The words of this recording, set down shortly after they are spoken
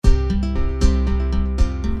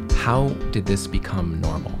how did this become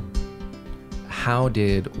normal? How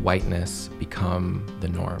did whiteness become the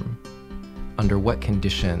norm? Under what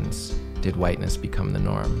conditions did whiteness become the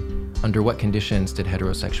norm? Under what conditions did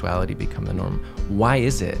heterosexuality become the norm? Why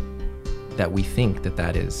is it that we think that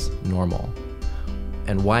that is normal?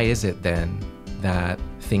 And why is it then that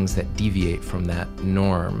things that deviate from that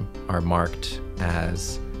norm are marked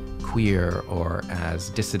as queer or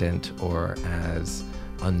as dissident or as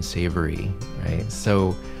unsavory, right?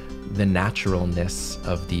 So the naturalness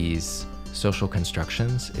of these social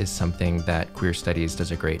constructions is something that queer studies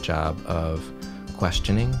does a great job of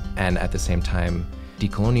questioning. And at the same time,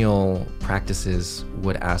 decolonial practices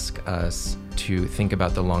would ask us to think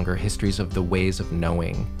about the longer histories of the ways of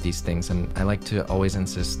knowing these things. And I like to always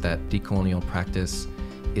insist that decolonial practice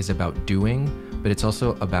is about doing, but it's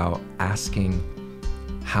also about asking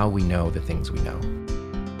how we know the things we know.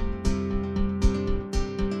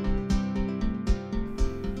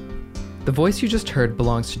 The voice you just heard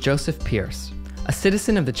belongs to Joseph Pearce, a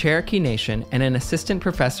citizen of the Cherokee Nation and an assistant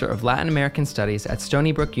professor of Latin American Studies at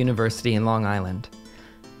Stony Brook University in Long Island.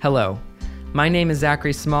 Hello, my name is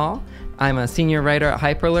Zachary Small. I'm a senior writer at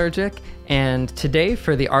Hyperallergic, and today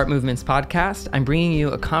for the Art Movements podcast, I'm bringing you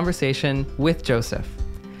a conversation with Joseph.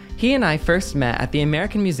 He and I first met at the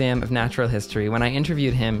American Museum of Natural History when I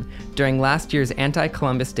interviewed him during last year's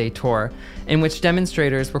Anti-Columbus Day tour, in which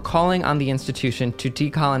demonstrators were calling on the institution to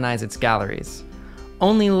decolonize its galleries.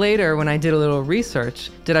 Only later, when I did a little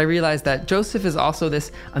research, did I realize that Joseph is also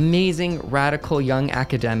this amazing, radical young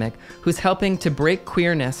academic who's helping to break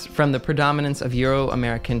queerness from the predominance of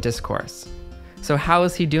Euro-American discourse. So how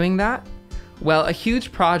is he doing that? Well, a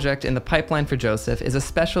huge project in the pipeline for Joseph is a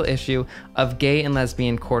special issue of Gay and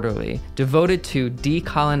Lesbian Quarterly devoted to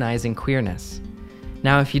decolonizing queerness.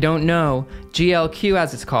 Now, if you don't know, GLQ,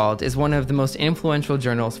 as it's called, is one of the most influential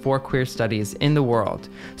journals for queer studies in the world.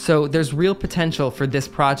 So there's real potential for this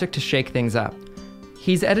project to shake things up.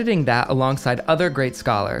 He's editing that alongside other great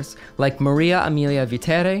scholars like Maria Amelia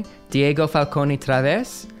Vitere, Diego Falconi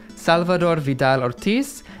Traves, Salvador Vidal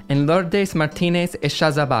Ortiz, and Lourdes Martinez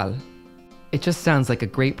Echazabal. It just sounds like a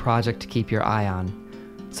great project to keep your eye on.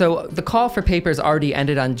 So the call for papers already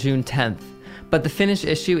ended on June 10th, but the finished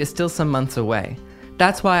issue is still some months away.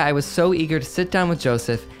 That's why I was so eager to sit down with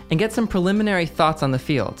Joseph and get some preliminary thoughts on the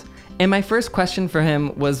field. And my first question for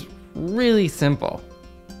him was really simple.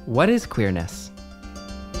 What is queerness?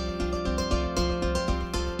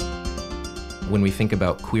 When we think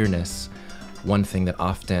about queerness, one thing that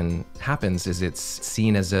often happens is it's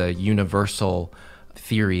seen as a universal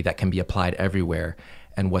theory that can be applied everywhere.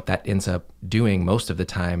 And what that ends up doing most of the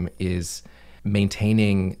time is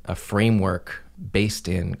maintaining a framework based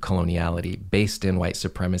in coloniality, based in white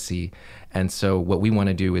supremacy. And so what we want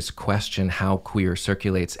to do is question how queer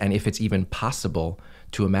circulates and if it's even possible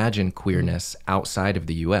to imagine queerness outside of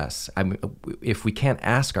the US. I mean, if we can't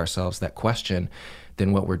ask ourselves that question,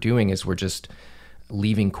 then what we're doing is we're just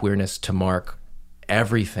leaving queerness to mark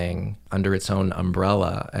everything under its own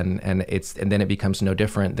umbrella, and then it becomes no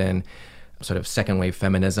different than sort of second wave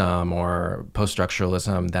feminism or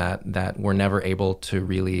post-structuralism that we're never able to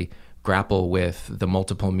really grapple with the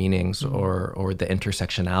multiple meanings or the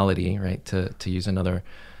intersectionality, right, to use another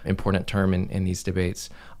important term in these debates,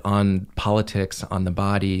 on politics, on the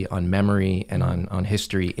body, on memory, and on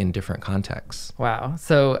history in different contexts. Wow.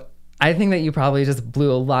 So I think that you probably just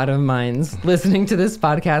blew a lot of minds listening to this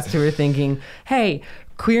podcast who are thinking, hey,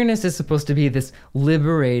 queerness is supposed to be this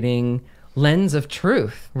liberating lens of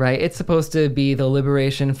truth, right? It's supposed to be the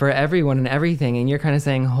liberation for everyone and everything. And you're kind of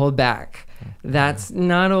saying, hold back. That's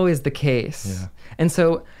not always the case. Yeah. And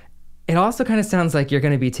so it also kind of sounds like you're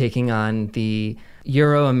going to be taking on the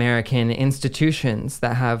Euro-American institutions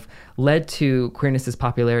that have led to queerness's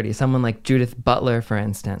popularity. Someone like Judith Butler, for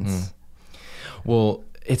instance. Well,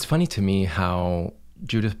 it's funny to me how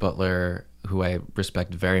Judith Butler, who I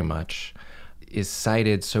respect very much, is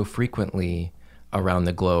cited so frequently around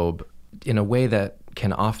the globe in a way that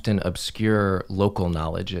can often obscure local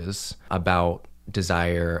knowledges about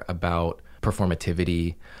desire, about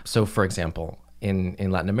performativity. So, for example, in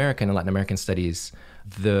Latin America and Latin American studies,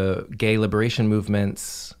 the gay liberation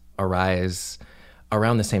movements arise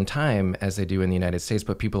around the same time as they do in the United States,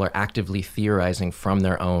 but people are actively theorizing from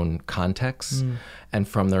their own contexts and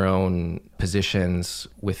from their own positions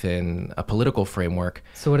within a political framework.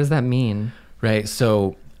 So what does that mean? Right.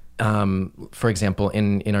 So, for example,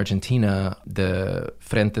 in Argentina, the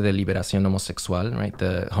Frente de Liberación Homosexual, right,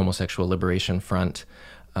 the Homosexual Liberation Front,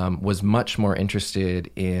 was much more interested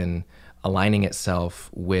in aligning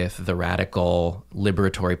itself with the radical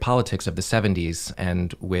liberatory politics of the 70s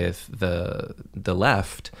and with the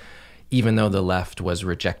left even though the left was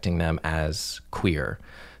rejecting them as queer.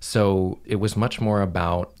 So it was much more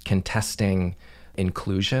about contesting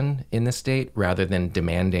inclusion in the state rather than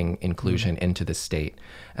demanding inclusion into the state.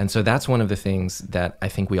 And so that's one of the things that I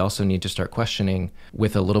think we also need to start questioning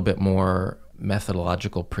with a little bit more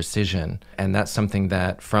methodological precision. And that's something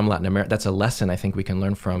that from Latin America, that's a lesson I think we can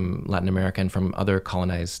learn from Latin America and from other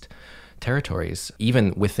colonized territories,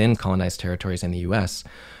 even within colonized territories in the US.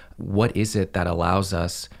 What is it that allows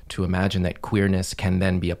us to imagine that queerness can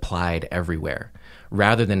then be applied everywhere,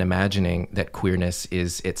 rather than imagining that queerness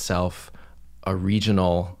is itself a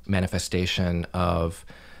regional manifestation of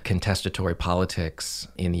contestatory politics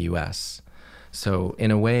in the US? So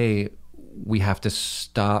in a way, we have to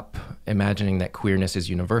stop imagining that queerness is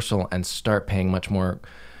universal and start paying much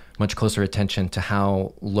closer attention to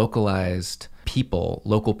how localized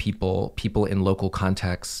local people in local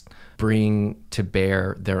contexts bring to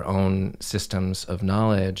bear their own systems of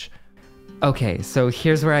knowledge. Okay, so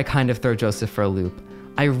here's where I kind of throw Joseph for a loop.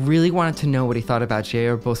 I really wanted to know what he thought about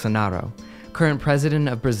Jair Bolsonaro, current president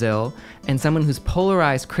of Brazil, and someone who's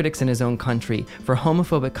polarized critics in his own country for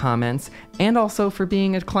homophobic comments and also for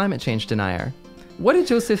being a climate change denier. What did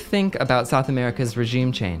Joseph think about South America's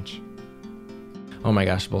regime change? Oh my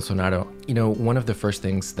gosh, Bolsonaro. One of the first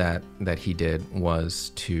things that he did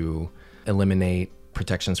was to eliminate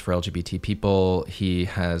protections for LGBT people. He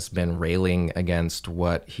has been railing against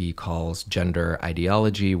what he calls gender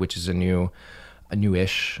ideology, which is a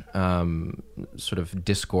newish sort of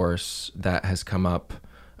discourse that has come up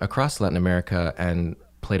across Latin America and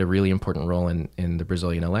played a really important role in the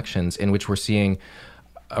Brazilian elections, in which we're seeing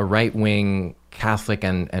a right-wing Catholic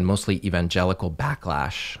and mostly evangelical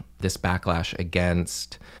backlash, this backlash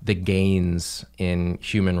against the gains in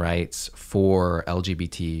human rights for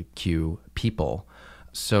LGBTQ people.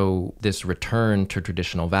 So this return to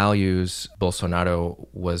traditional values, Bolsonaro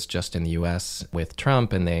was just in the US with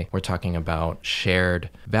Trump, and they were talking about shared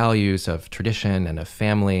values of tradition and of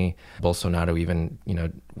family. Bolsonaro even,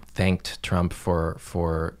 thanked Trump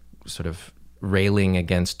for sort of railing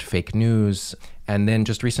against fake news. And then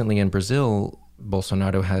just recently in Brazil,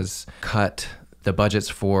 Bolsonaro has cut the budgets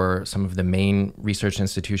for some of the main research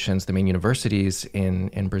institutions, the main universities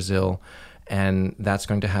in Brazil. And that's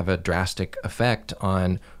going to have a drastic effect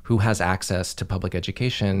on who has access to public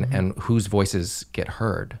education and whose voices get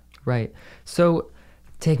heard. Right. So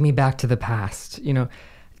take me back to the past.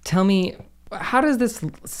 Tell me, how does this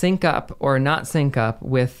sync up or not sync up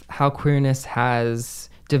with how queerness has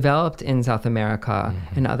developed in South America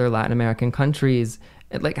and other Latin American countries?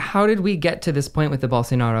 Like, how did we get to this point with the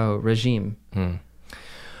Bolsonaro regime?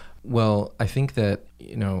 Well, I think that,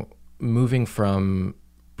 moving from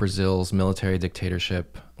Brazil's military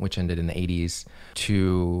dictatorship, which ended in the 80s,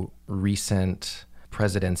 to recent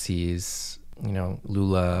presidencies,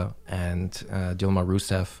 Lula and Dilma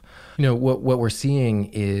Rousseff, what we're seeing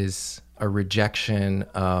is a rejection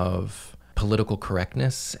of political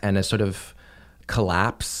correctness and a sort of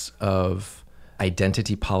collapse of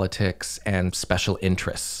identity politics and special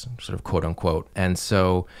interests, sort of quote unquote. And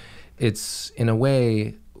so it's, in a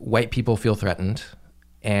way, white people feel threatened,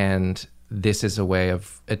 and this is a way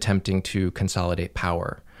of attempting to consolidate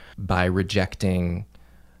power by rejecting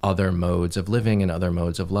other modes of living and other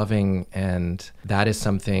modes of loving. And that is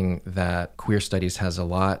something that queer studies has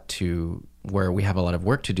where we have a lot of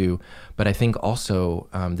work to do. But I think also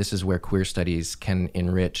this is where queer studies can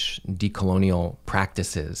enrich decolonial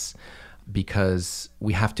practices, because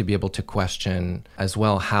we have to be able to question as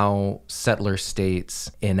well how settler states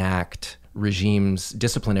enact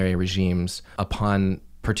disciplinary regimes upon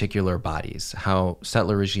particular bodies, how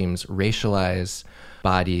settler regimes racialize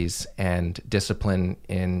bodies and discipline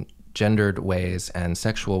in gendered ways and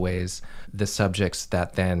sexual ways the subjects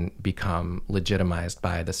that then become legitimized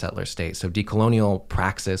by the settler state. So decolonial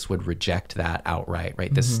praxis would reject that outright,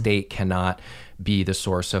 right? The state cannot be the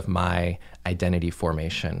source of my identity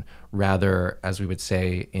formation. Rather, as we would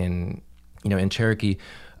say in Cherokee,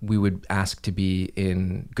 we would ask to be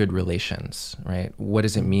in good relations, right? What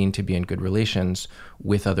does it mean to be in good relations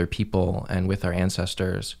with other people and with our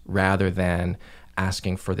ancestors, rather than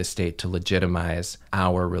asking for the state to legitimize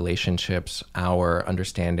our relationships, our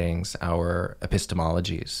understandings, our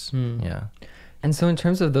epistemologies. Yeah. And so in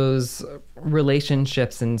terms of those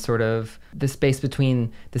relationships and sort of the space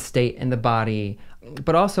between the state and the body,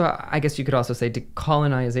 but also, I guess you could also say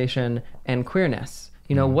decolonization and queerness,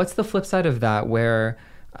 what's the flip side of that, where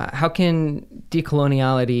how can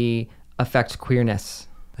decoloniality affect queerness?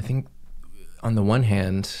 I think on the one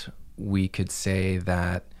hand, we could say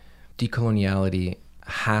that decoloniality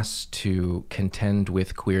has to contend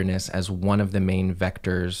with queerness as one of the main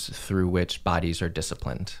vectors through which bodies are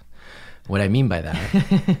disciplined. What I mean by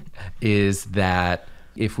that is that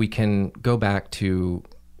if we can go back to,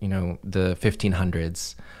 the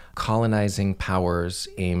 1500s, colonizing powers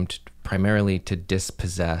aimed primarily to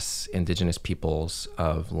dispossess indigenous peoples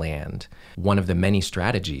of land. One of the many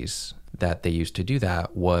strategies that they used to do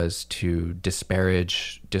that was to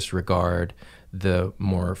disparage, disregard the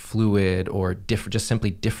more fluid or just simply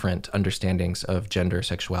different understandings of gender,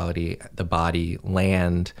 sexuality, the body,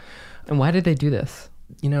 land. And why did they do this?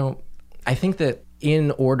 I think that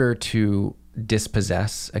in order to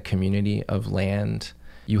dispossess a community of land,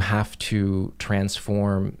 you have to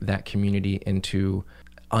transform that community into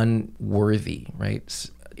unworthy, right?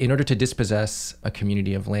 In order to dispossess a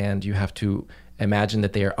community of land, you have to imagine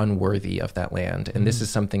that they are unworthy of that land. And this is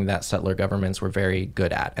something that settler governments were very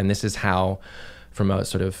good at. And this is how, from a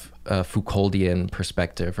sort of Foucauldian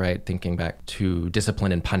perspective, right, thinking back to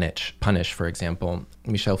Discipline and Punish, for example,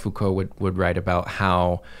 Michel Foucault would write about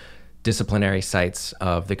how disciplinary sites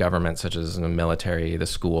of the government, such as the military, the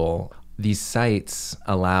school, these sites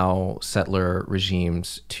allow settler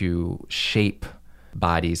regimes to shape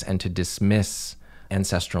bodies and to dismiss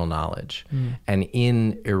ancestral knowledge. And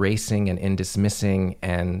in erasing and in dismissing,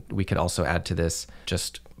 and we could also add to this,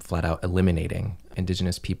 just flat out eliminating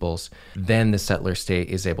indigenous peoples, then the settler state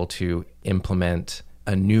is able to implement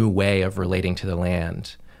a new way of relating to the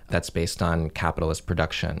land that's based on capitalist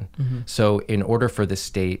production. So in order for the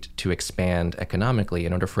state to expand economically,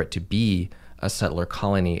 in order for it to be a settler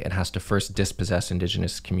colony, it has to first dispossess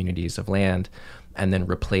indigenous communities of land and then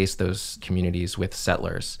replace those communities with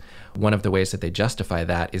settlers. One of the ways that they justify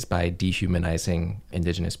that is by dehumanizing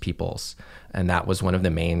indigenous peoples. And that was one of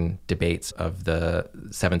the main debates of the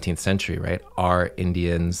 17th century, right? Are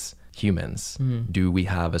Indians humans? Do we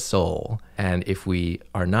have a soul? And if we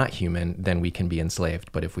are not human, then we can be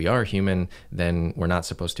enslaved. But if we are human, then we're not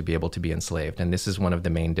supposed to be able to be enslaved. And this is one of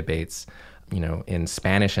the main debates, in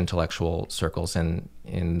Spanish intellectual circles and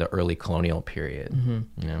in the early colonial period,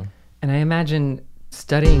 And I imagine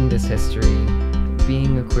studying this history,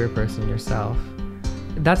 being a queer person yourself,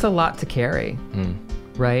 that's a lot to carry,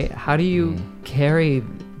 right? How do you carry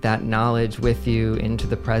that knowledge with you into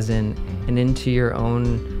the present and into your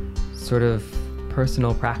own sort of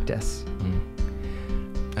personal practice?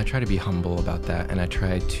 I try to be humble about that. And I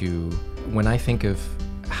try to, when I think of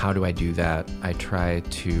how do I do that, I try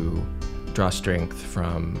to draw strength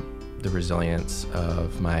from the resilience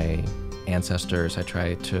of my ancestors. I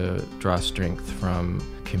try to draw strength from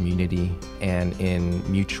community and in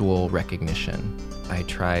mutual recognition. I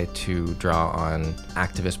try to draw on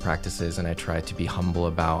activist practices, and I try to be humble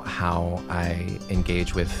about how I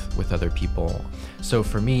engage with other people. So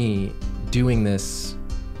for me, doing this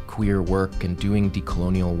queer work and doing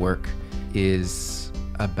decolonial work is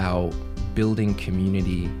about building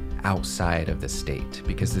community outside of the state,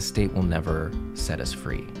 because the state will never set us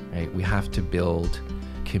free, right? We have to build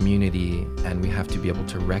community, and we have to be able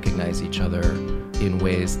to recognize each other in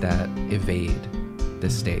ways that evade the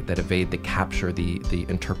state, that capture the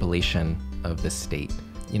interpolation of the state,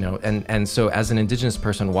 and so as an indigenous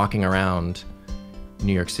person walking around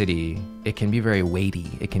New York City, it can be very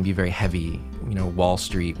weighty, it can be very heavy. Wall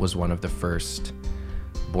Street was one of the first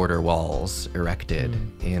border walls erected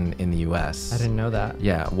in the US. I didn't know that.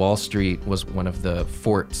 Yeah, Wall Street was one of the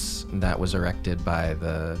forts that was erected by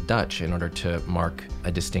the Dutch in order to mark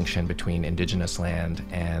a distinction between indigenous land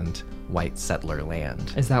and white settler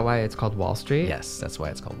land. Is that why it's called Wall Street? Yes, that's why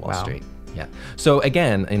it's called Wall Street. Yeah. So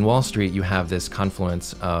again, in Wall Street, you have this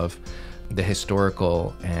confluence of the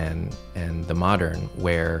historical and the modern,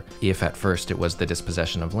 where if at first it was the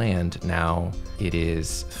dispossession of land, now it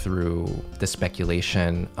is through the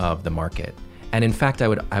speculation of the market. And in fact, I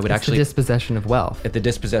would actually the dispossession of wealth. At the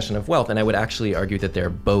dispossession of wealth, and I would actually argue that they're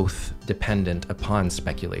both dependent upon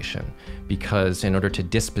speculation, because in order to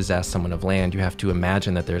dispossess someone of land, you have to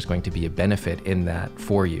imagine that there's going to be a benefit in that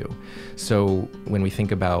for you. So when we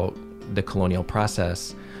think about the colonial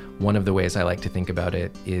process, one of the ways I like to think about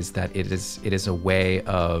it is that it is a way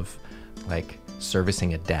of like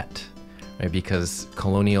servicing a debt, right? Because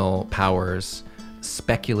colonial powers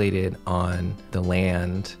speculated on the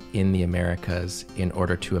land in the Americas in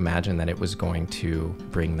order to imagine that it was going to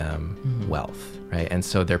bring them wealth, right? And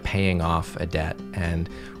so they're paying off a debt, and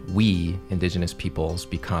we, indigenous peoples,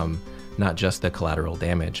 become not just the collateral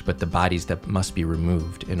damage, but the bodies that must be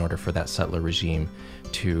removed in order for that settler regime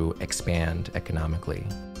to expand economically.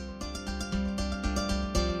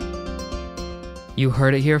 You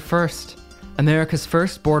heard it here first. America's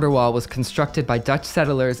first border wall was constructed by Dutch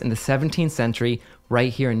settlers in the 17th century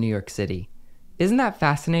right here in New York City. Isn't that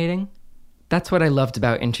fascinating? That's what I loved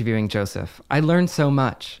about interviewing Joseph. I learned so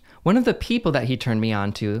much. One of the people that he turned me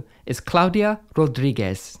on to is Claudia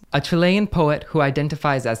Rodriguez, a Chilean poet who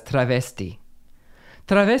identifies as travesti.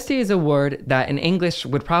 Travesti is a word that in English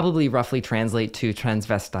would probably roughly translate to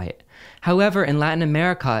transvestite. However, in Latin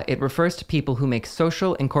America, it refers to people who make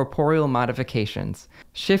social and corporeal modifications,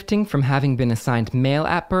 shifting from having been assigned male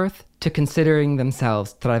at birth to considering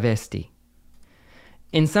themselves travesti.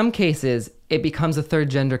 In some cases, it becomes a third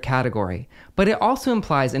gender category, but it also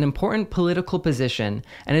implies an important political position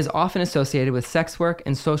and is often associated with sex work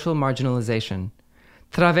and social marginalization.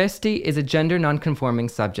 Travesti is a gender nonconforming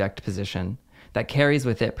subject position that carries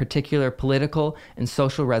with it particular political and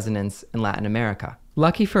social resonance in Latin America.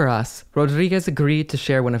 Lucky for us, Rodriguez agreed to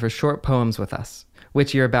share one of her short poems with us,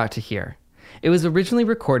 which you're about to hear. It was originally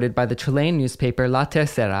recorded by the Chilean newspaper La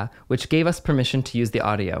Tercera, which gave us permission to use the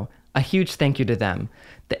audio. A huge thank you to them.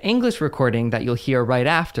 The English recording that you'll hear right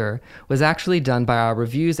after was actually done by our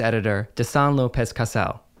reviews editor, Desan Lopez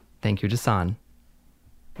Casel. Thank you, Desan.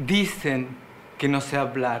 Dicen que no sé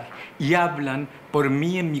hablar y hablan por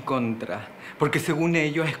mí en mi contra, porque según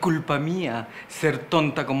ellos es culpa mía ser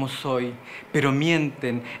tonta como soy, pero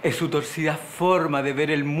mienten, es su torcida forma de ver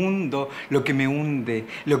el mundo lo que me hunde,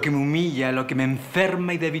 lo que me humilla, lo que me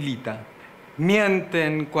enferma y debilita.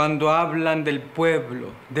 Mienten cuando hablan del pueblo,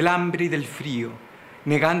 del hambre y del frío,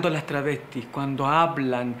 negando a las travestis. Cuando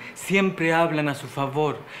hablan, siempre hablan a su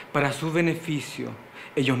favor, para su beneficio.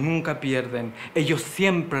 Ellos nunca pierden, ellos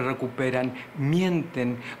siempre recuperan.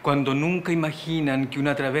 Mienten cuando nunca imaginan que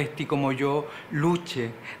una travesti como yo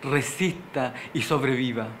luche, resista y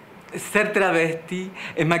sobreviva. Ser travesti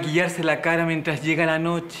es maquillarse la cara mientras llega la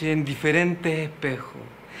noche en diferentes espejos.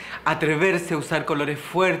 Atreverse a usar colores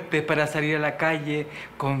fuertes para salir a la calle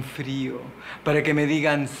con frío, para que me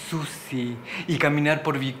digan Susi, y caminar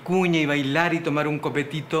por Vicuña y bailar y tomar un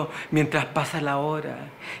copetito mientras pasa la hora,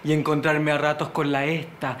 y encontrarme a ratos con la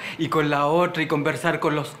esta y con la otra y conversar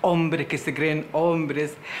con los hombres que se creen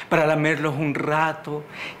hombres para lamerlos un rato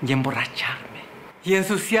y emborracharme. Y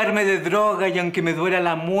ensuciarme de droga y aunque me duela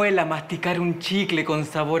la muela, masticar un chicle con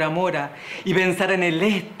sabor a mora y pensar en el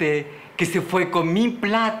este que se fue con mi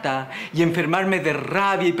plata y enfermarme de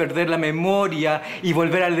rabia y perder la memoria y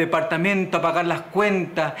volver al departamento a pagar las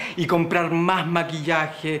cuentas y comprar más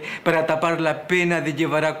maquillaje para tapar la pena de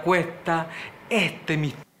llevar a cuesta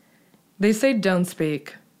mi... They say don't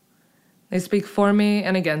speak. They speak for me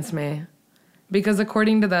and against me, because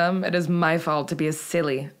according to them, it is my fault to be as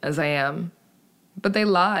silly as I am. But they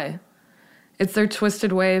lie. It's their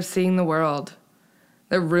twisted way of seeing the world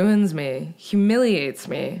that ruins me, humiliates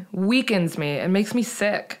me, weakens me, and makes me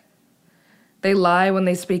sick. They lie when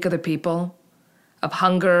they speak of the people, of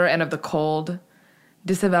hunger and of the cold,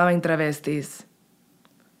 disavowing travestis.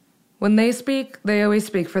 When they speak, they always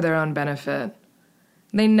speak for their own benefit.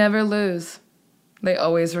 They never lose. They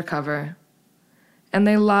always recover. And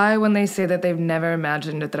they lie when they say that they've never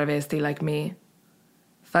imagined a travesti like me.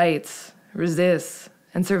 Fights, resists,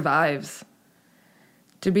 and survives.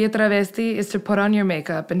 To be a travesti is to put on your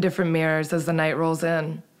makeup in different mirrors as the night rolls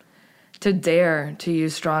in. To dare to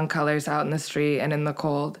use strong colors out in the street and in the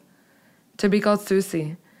cold. To be called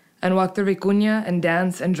Susi and walk through Vicuña and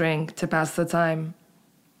dance and drink to pass the time.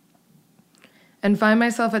 And find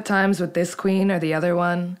myself at times with this queen or the other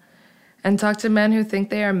one and talk to men who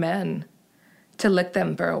think they are men. To lick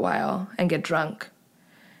them for a while and get drunk.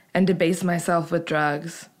 And debase myself with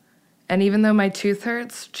drugs. And even though my tooth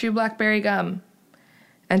hurts, chew blackberry gum.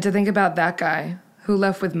 And to think about that guy who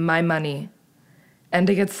left with my money, and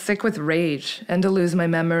to get sick with rage and to lose my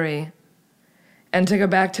memory, and to go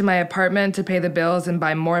back to my apartment to pay the bills and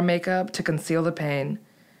buy more makeup to conceal the pain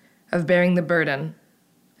of bearing the burden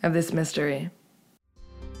of this mystery.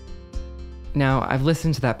 Now, I've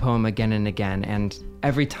listened to that poem again and again, and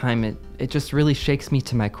every time it just really shakes me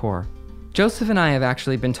to my core. Joseph and I have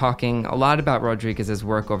actually been talking a lot about Rodriguez's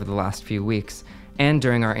work over the last few weeks, and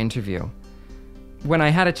during our interview. When I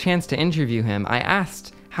had a chance to interview him, I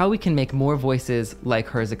asked how we can make more voices like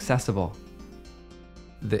hers accessible.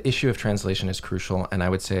 The issue of translation is crucial, and I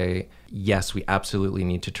would say, yes, we absolutely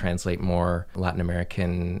need to translate more Latin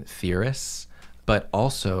American theorists, but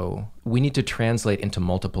also we need to translate into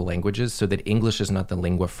multiple languages so that English is not the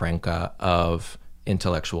lingua franca of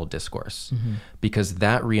intellectual discourse, because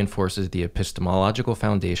that reinforces the epistemological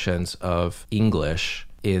foundations of English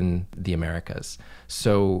in the Americas.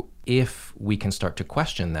 So if we can start to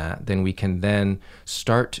question that, then we can then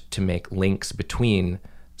start to make links between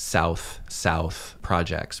South-South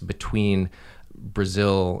projects, between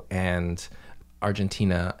Brazil and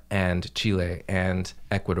Argentina and Chile and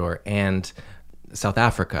Ecuador and South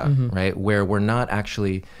Africa, right? Where we're not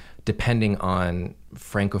actually depending on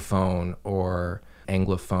Francophone or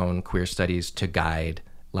Anglophone queer studies to guide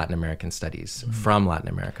Latin American studies from Latin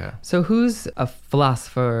America. So who's a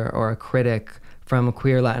philosopher or a critic from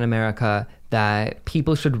queer Latin America that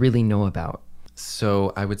people should really know about?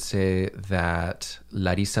 So I would say that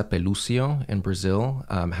Larissa Pelucio in Brazil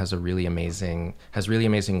has really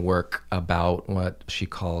amazing work about what she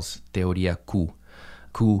calls teoria cu.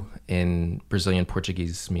 Cu in Brazilian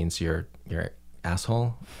Portuguese means your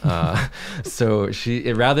asshole. So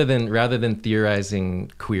she rather than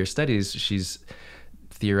theorizing queer studies, she's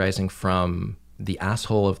theorizing from the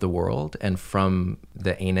asshole of the world and from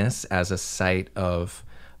the anus as a site of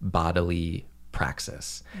bodily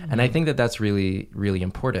praxis. And I think that that's really, really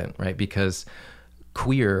important, right? Because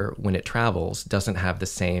queer, when it travels, doesn't have the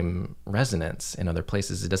same resonance in other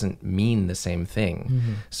places. It doesn't mean the same thing.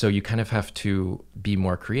 So you kind of have to be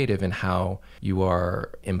more creative in how you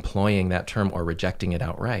are employing that term or rejecting it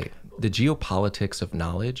outright. The geopolitics of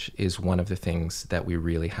knowledge is one of the things that we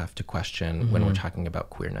really have to question when we're talking about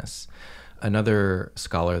queerness. Another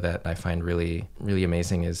scholar that I find really, really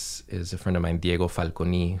amazing is a friend of mine, Diego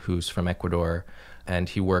Falconi, who's from Ecuador, and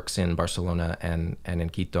he works in Barcelona and in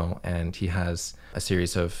Quito, and he has a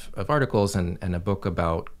series of articles and a book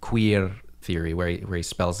about queer theory where he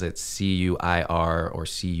spells it C-U-I-R or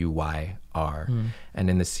C-U-Y-R. And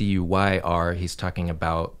in the C-U-Y-R, he's talking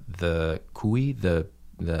about the cuy,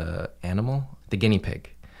 the animal, the guinea pig.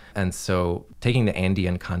 And so taking the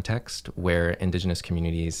Andean context where indigenous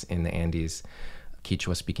communities in the Andes,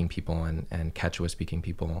 Quechua-speaking people and Quechua-speaking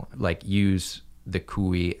people, like use the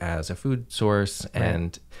cuy as a food source. Right.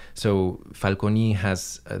 And so Falconi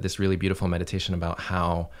has this really beautiful meditation about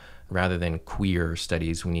how rather than queer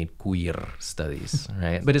studies, we need queer studies,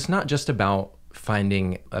 right? But it's not just about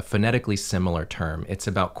finding a phonetically similar term. It's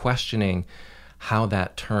about questioning how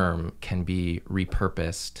that term can be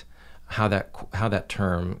repurposed, how that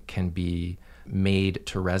term can be made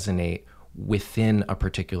to resonate within a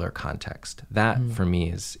particular context. That, for me,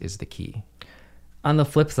 is the key. On the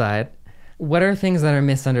flip side, what are things that are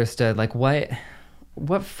misunderstood? Like what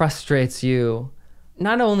frustrates you,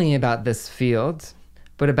 not only about this field,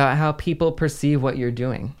 but about how people perceive what you're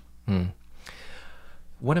doing?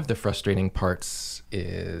 One of the frustrating parts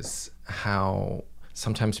is how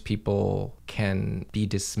sometimes people can be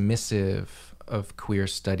dismissive of queer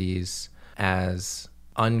studies as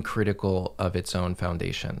uncritical of its own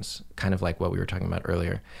foundations, kind of like what we were talking about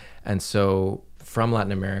earlier. And so from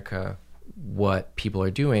Latin America, what people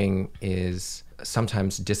are doing is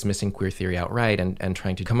sometimes dismissing queer theory outright and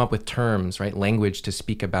trying to come up with terms, right, language to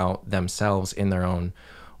speak about themselves in their own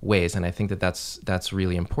ways. And I think that that's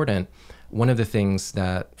really important. One of the things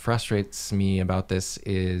that frustrates me about this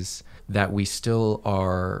is that we still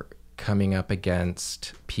are coming up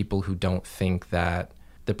against people who don't think that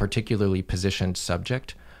the particularly positioned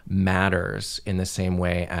subject matters in the same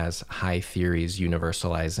way as high theories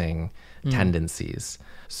universalizing tendencies.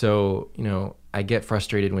 So, I get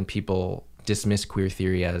frustrated when people dismiss queer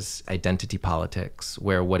theory as identity politics,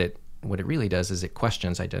 where what it really does is it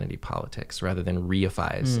questions identity politics rather than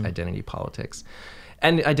reifies identity politics.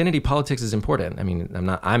 And identity politics is important. I mean,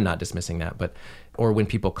 I'm not dismissing that, or when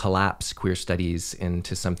people collapse queer studies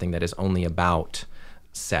into something that is only about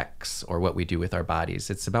sex or what we do with our bodies.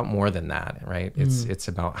 It's about more than that, right? It's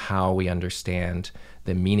about how we understand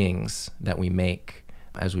the meanings that we make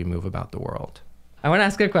as we move about the world. I want to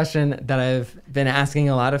ask a question that I've been asking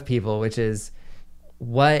a lot of people, which is,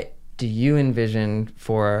 what do you envision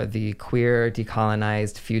for the queer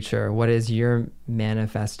decolonized future? What is your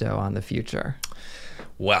manifesto on the future?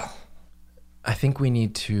 Well, I think we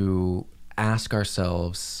need to ask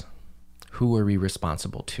ourselves, who are we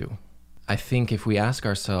responsible to? I think if we ask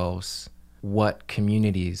ourselves, what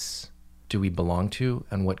communities do we belong to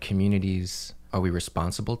and what communities are we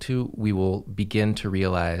responsible to, we will begin to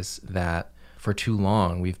realize that for too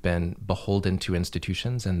long we've been beholden to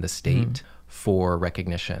institutions and the state for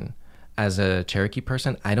recognition. As a Cherokee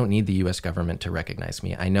person, I don't need the U.S. government to recognize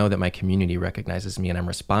me. I know that my community recognizes me and I'm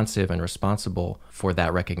responsive and responsible for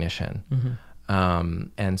that recognition.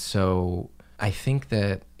 And so I think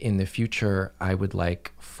that in the future, I would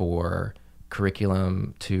like for curricula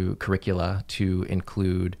to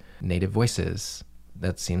include Native voices.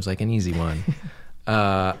 That seems like an easy one.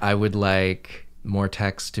 I would like more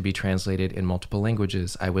text to be translated in multiple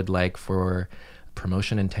languages. I would like for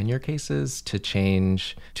promotion and tenure cases to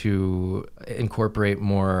change to incorporate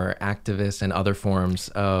more activists and other forms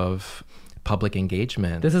of public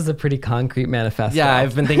engagement. This is a pretty concrete manifesto. Yeah,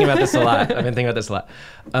 I've been thinking about this a lot.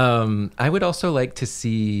 I would also like to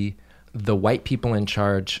see the white people in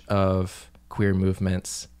charge of queer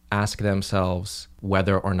movements ask themselves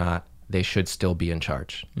whether or not they should still be in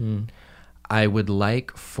charge. I would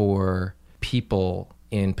like for people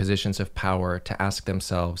in positions of power to ask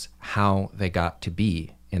themselves how they got to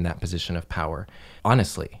be in that position of power,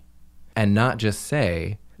 honestly, and not just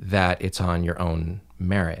say that it's on your own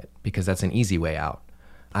merit, because that's an easy way out.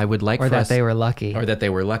 I would like or for that us, they were lucky. or that they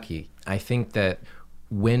were lucky. I think that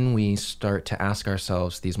when we start to ask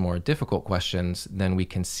ourselves these more difficult questions, then we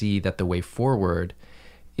can see that the way forward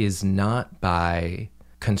is not by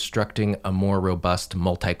constructing a more robust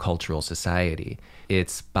multicultural society.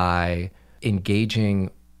 It's by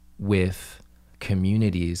engaging with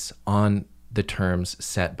communities on the terms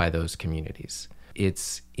set by those communities.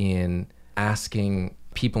 It's in asking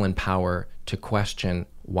people in power to question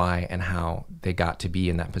why and how they got to be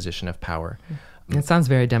in that position of power. It sounds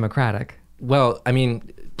very democratic. Well, I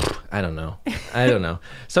mean, I don't know.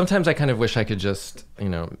 Sometimes I kind of wish I could just,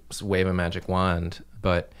 wave a magic wand,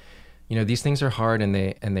 but these things are hard and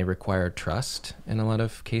they require trust in a lot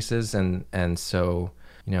of cases. And so,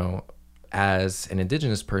 as an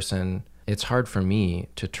Indigenous person, it's hard for me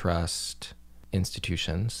to trust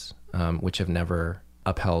institutions, which have never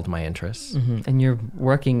upheld my interests. Mm-hmm. And you're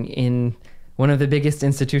working in one of the biggest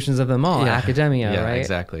institutions of them all, academia, yeah, right?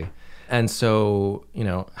 Exactly. And so,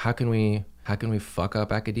 how can we fuck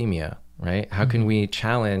up academia, right? How can we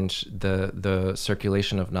challenge the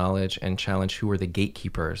circulation of knowledge and challenge who are the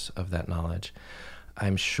gatekeepers of that knowledge?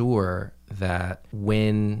 I'm sure that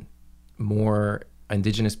when more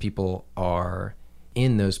Indigenous people are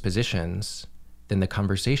in those positions, then the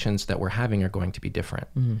conversations that we're having are going to be different.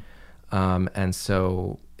 And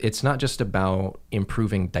so it's not just about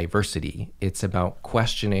improving diversity. It's about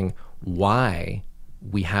questioning why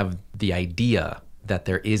we have the idea that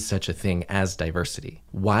there is such a thing as diversity.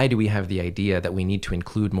 Why do we have the idea that we need to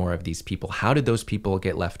include more of these people? How did those people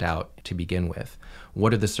get left out to begin with?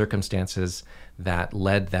 What are the circumstances that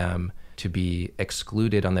led them to be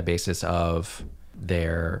excluded on the basis of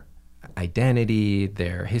their identity,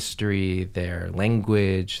 their history, their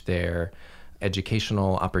language, their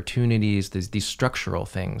educational opportunities, these structural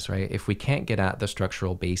things, right? If we can't get at the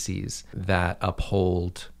structural bases that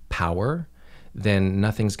uphold power, then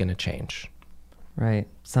nothing's going to change. Right.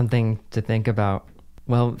 Something to think about.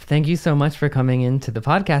 Well, thank you so much for coming into the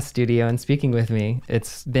podcast studio and speaking with me.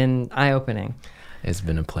 It's been eye-opening. It's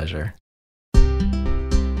been a pleasure.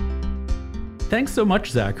 Thanks so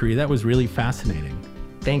much, Zachary. That was really fascinating.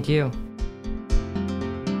 Thank you.